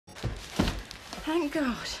Thank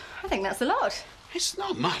God. I think that's a lot. It's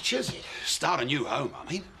not much, is it? Start a new home,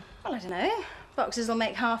 I mean. Well, I don't know. Boxes will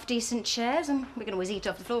make half-decent chairs, and we can always eat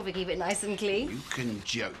off the floor if we keep it nice and clean. You can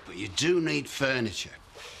joke, but you do need furniture.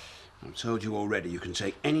 I've told you already, you can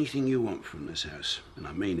take anything you want from this house, and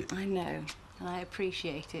I mean it. I know, and I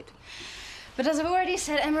appreciate it. But as I've already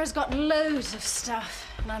said, Emma has got loads of stuff,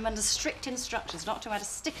 and I'm under strict instructions not to add a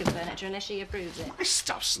stick of furniture unless she approves it. My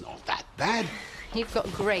stuff's not that bad. You've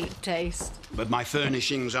got great taste. But my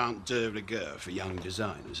furnishings aren't de rigueur for young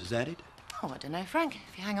designers, is that it? Oh, I don't know, Frank.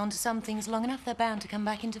 If you hang on to some things long enough, they're bound to come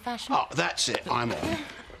back into fashion. Oh, that's it. I'm on.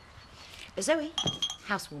 Zoe,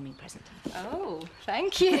 housewarming present. Oh,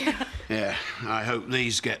 thank you. Yeah, I hope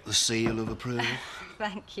these get the seal of approval.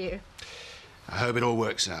 Thank you. I hope it all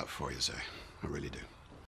works out for you, Zoe. I really do.